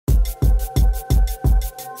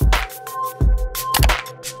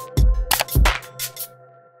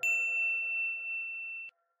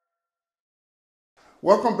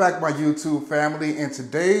Welcome back, my YouTube family. In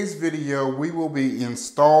today's video, we will be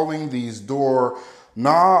installing these door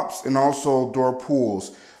knobs and also door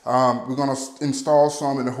pulls. We're going to install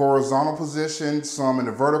some in the horizontal position, some in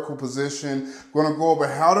the vertical position. We're going to go over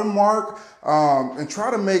how to mark and try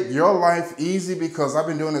to make your life easy, because I've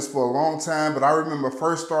been doing this for a long time, but I remember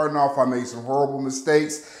first starting off, I made some horrible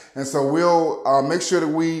mistakes. And so we'll make sure that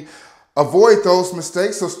we avoid those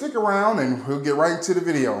mistakes. So stick around and we'll get right into the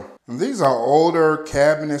video. And these are older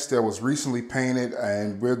cabinets that was recently painted,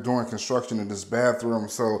 and we're doing construction in this bathroom,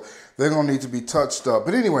 so they're gonna need to be touched up.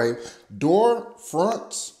 But anyway, door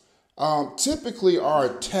fronts typically are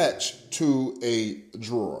attached to a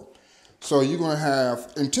drawer. So you're gonna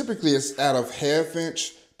have, and typically it's out of 1/2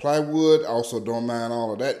 inch plywood. Also don't mind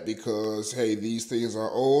all of that, because hey, these things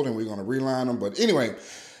are old and we're gonna reline them. But anyway,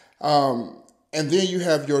 and then you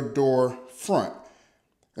have your door front.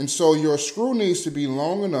 And so your screw needs to be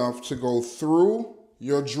long enough to go through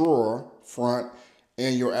your drawer front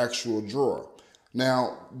and your actual drawer.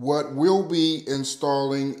 Now, what we'll be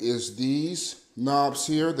installing is these knobs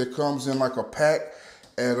here that comes in like a pack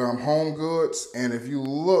at Home Goods. And if you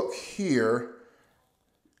look here,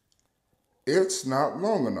 it's not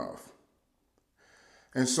long enough.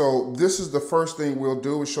 And so this is the first thing we'll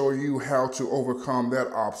do, is show you how to overcome that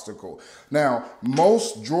obstacle. Now,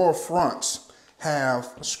 most drawer fronts have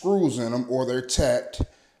screws in them, or they're tacked,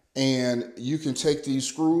 and you can take these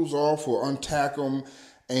screws off or untack them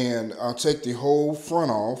and take the whole front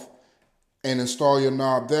off and install your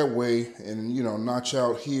knob that way, and notch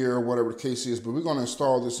out here, whatever the case is. But we're going to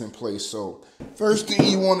install this in place. So first thing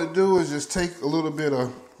you want to do is just take a little bit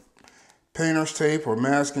of painter's tape or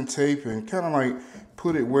masking tape and kind of like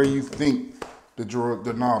put it where you think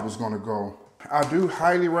the knob is going to go. I do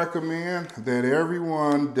highly recommend that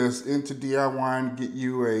everyone that's into DIY get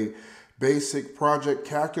you a basic project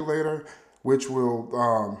calculator, which will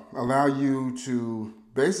allow you to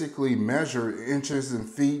basically measure inches and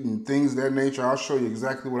feet and things of that nature. I'll show you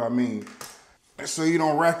exactly what I mean, so you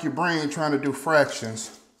don't rack your brain trying to do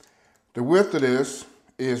fractions. The width of this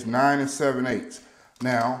is 9 7/8.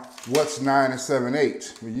 Now, what's 9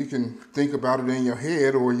 7/8? Well, you can think about it in your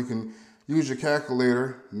head, or you can use your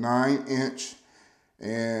calculator. 9 inch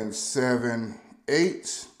and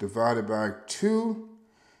 7/8 divided by 2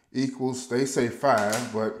 equals, they say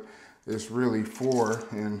 5, but it's really 4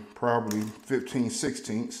 and probably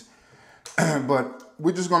 15/16. But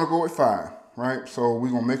we're just gonna go with 5, right? So we're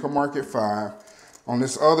gonna make a mark at 5. On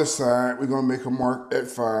this other side, we're gonna make a mark at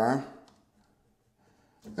 5.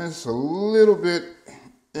 And it's a little bit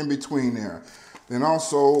in between there. Then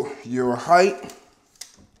also your height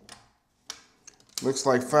looks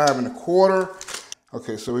like 5 1/4.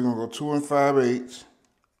 Okay, so we're gonna go 2 5/8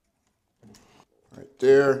 right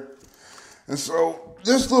there. And so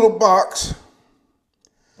this little box,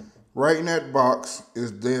 right in that box,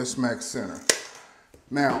 is dead smack center.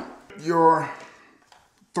 Now, your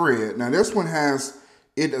thread. Now this one has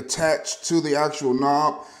it attached to the actual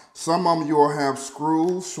knob. Some of them you'll have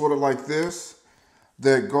screws, sort of like this,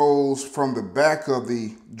 that goes from the back of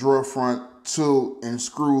the drawer front to and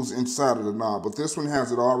screws inside of the knob. But this one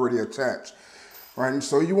has it already attached, right? And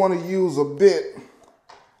so you want to use a bit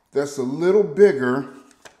that's a little bigger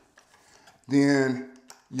than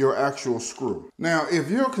your actual screw. Now, if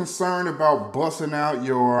you're concerned about busting out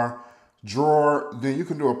your drawer, then you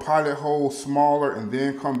can do a pilot hole smaller and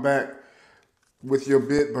then come back with your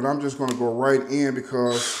bit, but I'm just going to go right in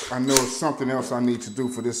because I know it's something else I need to do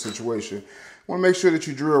for this situation. You want to make sure that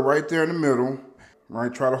you drill right there in the middle,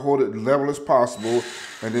 right? Try to hold it level as possible,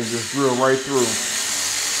 and then just drill right through.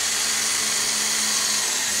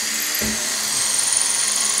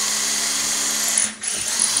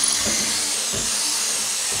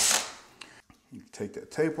 Take that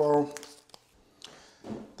tape off.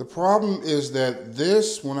 The problem is that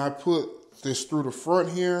this, when I put this through the front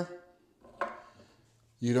here,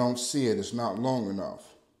 you don't see it. It's not long enough,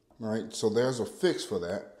 right? So there's a fix for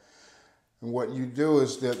that. And what you do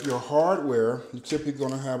is that your hardware, you're typically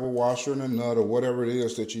going to have a washer and a nut or whatever it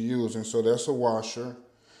is that you use. And so that's a washer,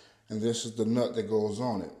 and this is the nut that goes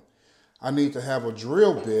on it. I need to have a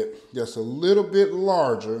drill bit that's a little bit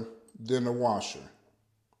larger than the washer,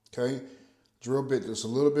 okay? Drill bit that's a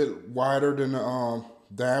little bit wider than the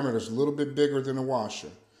diameter, is a little bit bigger than the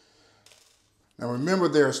washer. Now remember,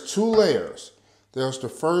 there's 2 layers. There's the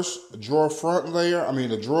first drawer front layer,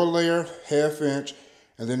 the drawer layer, 1/2 inch,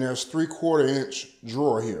 and then there's 3/4 inch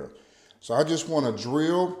drawer here. So I just want to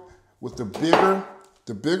drill with the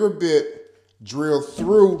bigger bit, drill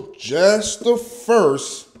through just the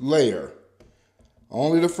first layer,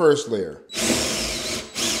 only the first layer.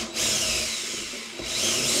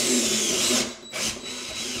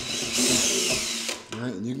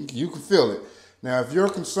 You can feel it. Now, if you're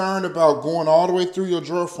concerned about going all the way through your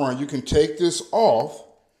drawer front, you can take this off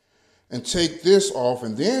and take this off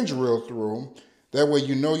and then drill through. That way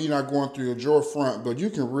you know you're not going through your drawer front, but you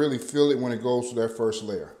can really feel it when it goes to that first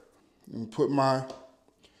layer. And put my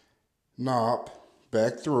knob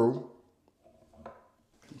back through.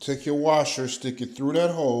 Take your washer, stick it through that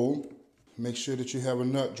hole. Make sure that you have a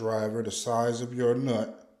nut driver the size of your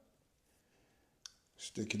nut.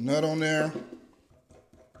 Stick your nut on there.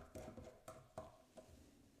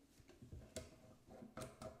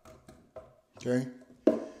 Okay.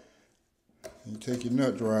 You take your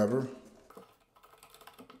nut driver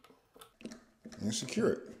and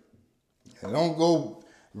secure it. And don't go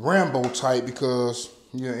Rambo tight because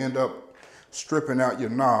you end up stripping out your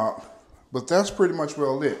knob. But that's pretty much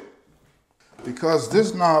well it. Because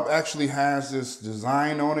this knob actually has this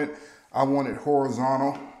design on it, I want it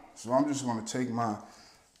horizontal. So I'm just going to take my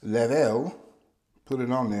level, put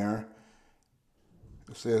it on there.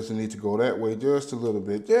 It says it needs to go that way just a little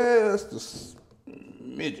bit, just a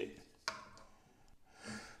smidget.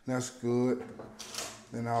 That's good.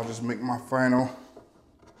 Then I'll just make my final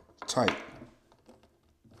tight.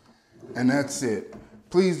 And that's it.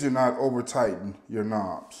 Please do not over tighten your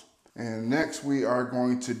knobs. And next we are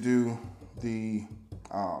going to do the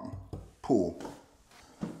pull.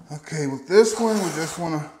 Okay, with this one we just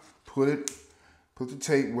want to put the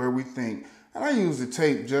tape where we think. And I use the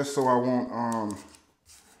tape just so I won't,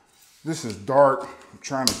 this is dark. I'm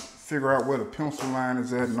trying to figure out where the pencil line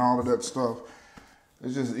is at and all of that stuff.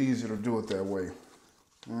 It's just easier to do it that way.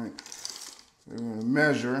 All right, so we're gonna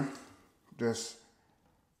measure this.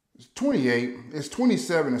 It's 28, it's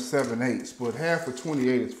 27 and 7/8, but half of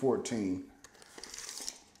 28 is 14.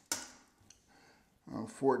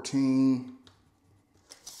 14.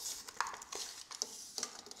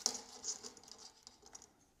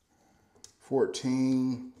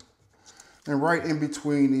 And right in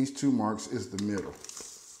between these two marks is the middle.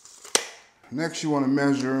 Next, you want to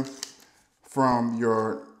measure from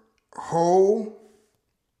your hole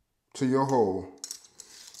to your hole.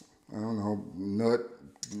 I don't know, nut,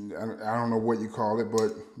 I don't know what you call it,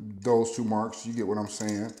 but those two marks, you get what I'm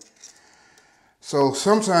saying. So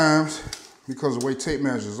sometimes, because of the way tape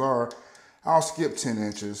measures are, I'll skip 10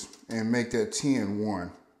 inches and make that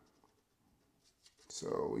 10-1.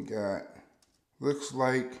 So we got, looks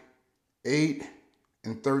like 8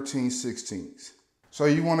 and 13/16. So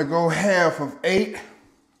you want to go half of 8,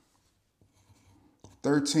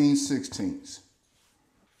 13/16.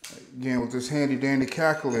 Again, with this handy dandy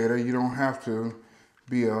calculator, you don't have to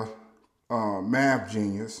be a math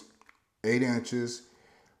genius. 8 inches,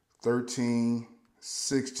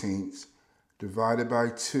 13/16 divided by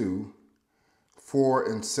 2, 4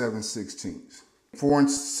 and 7/16. 4 and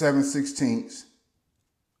 7/16.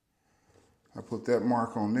 I put that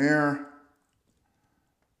mark on there.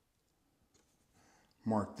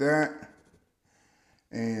 Mark that.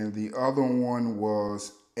 And the other one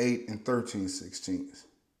was 8 and 13/16.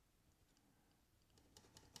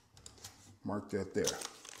 Mark that there.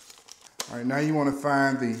 All right, now you want to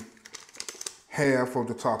find the half of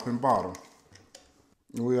the top and bottom.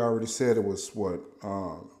 We already said it was what,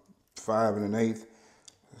 5 1/8.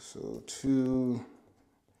 So 2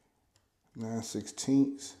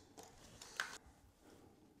 9/16.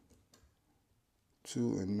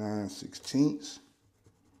 2 9/16.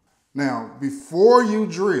 Now, before you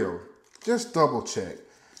drill, just double check,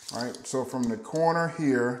 right? So from the corner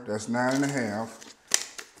here, that's 9 1/2.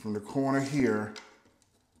 From the corner here,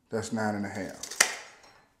 that's 9 1/2.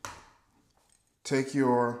 Take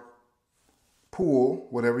your pull,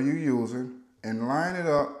 whatever you're using, and line it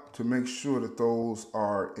up to make sure that those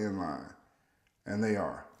are in line. And they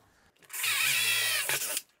are.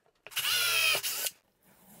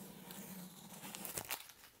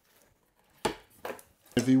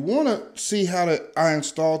 If you want to see how I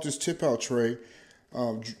installed this tip-out tray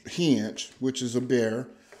hinge, which is a bear,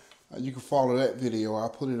 you can follow that video. I'll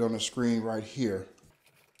put it on the screen right here.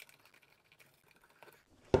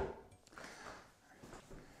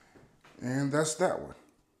 And that's that one.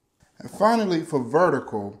 And finally, for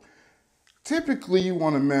vertical, typically you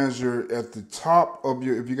want to measure at the top of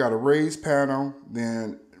your, if you got a raised panel,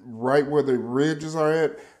 then right where the ridges are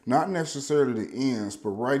at, not necessarily the ends, but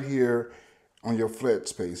right here on your flat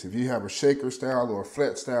space. If you have a shaker style or a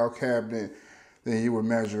flat style cabinet, then you would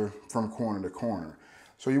measure from corner to corner.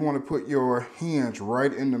 So you want to put your hinge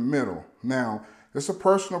right in the middle. Now, it's a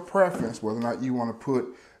personal preference whether or not you want to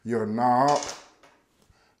put your knob,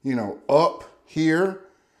 you know, up here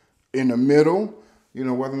in the middle, you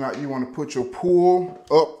know, whether or not you want to put your pull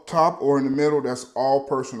up top or in the middle, that's all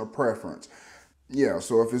personal preference. Yeah,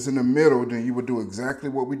 so if it's in the middle, then you would do exactly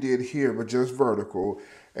what we did here, but just vertical.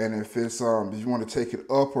 And if it's if you want to take it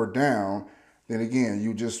up or down, then again,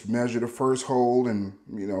 you just measure the first hole and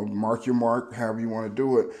mark your mark, however you want to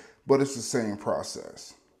do it. But it's the same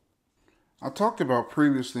process. I talked about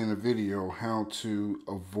previously in the video how to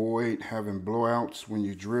avoid having blowouts when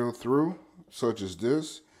you drill through, such as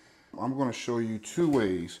this. I'm going to show you two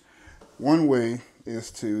ways. One way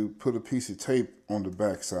is to put a piece of tape on the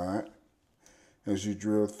back side. As you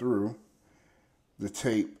drill through, the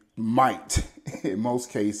tape might, in most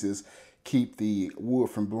cases, keep the wood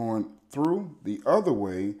from blowing through. The other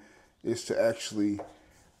way is to actually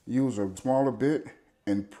use a smaller bit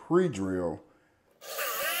and pre-drill.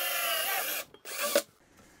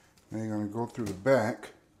 Then you're going to go through the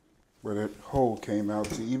back where that hole came out.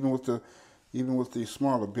 See, even with the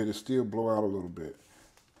smaller bit, it still blow out a little bit.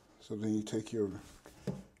 So then you take your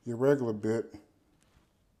regular bit,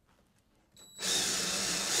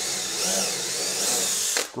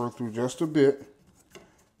 go through just a bit.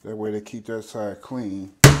 That way they keep that side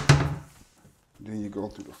clean. Then you go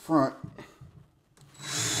through the front.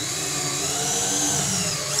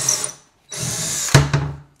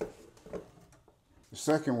 The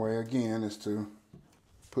second way, again, is to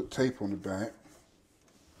put tape on the back.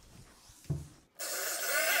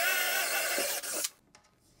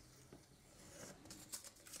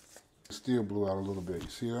 Still blew out a little bit. You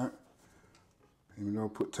see that? Even though I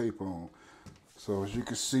put tape on. So as you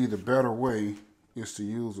can see, the better way is to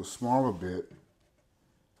use a smaller bit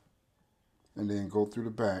and then go through the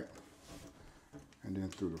back and then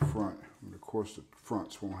through the front. And of course, the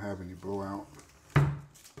fronts won't have any blowout.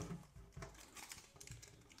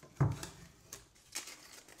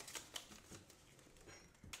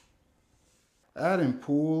 Adding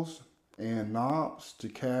pulls and knobs to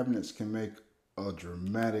cabinets can make a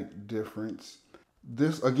dramatic difference.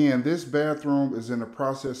 This bathroom is in the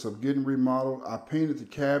process of getting remodeled. I painted the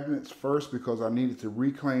cabinets first because I needed to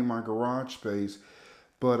reclaim my garage space,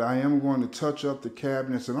 but I am going to touch up the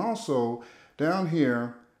cabinets. And also down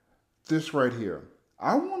here, this right here,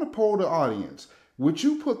 I want to poll the audience. Would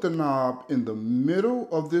you put the knob in the middle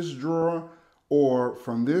of this drawer, or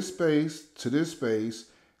from this space to this space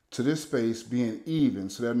to this space being even,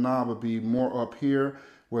 so that knob would be more up here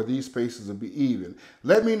where these spaces will be even?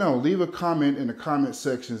 Let me know. Leave a comment in the comment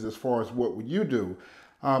sections as far as what would you do.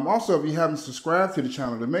 Also, if you haven't subscribed to the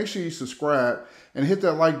channel, then make sure you subscribe and hit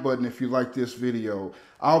that like button if you like this video.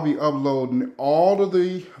 I'll be uploading all of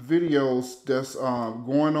the videos that's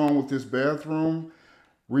going on with this bathroom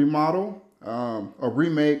remodel, or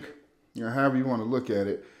remake, however you want to look at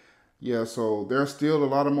it. Yeah, so there's still a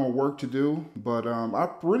lot of more work to do, but I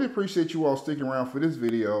really appreciate you all sticking around for this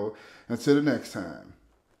video. Until the next time.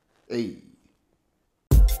 Hey.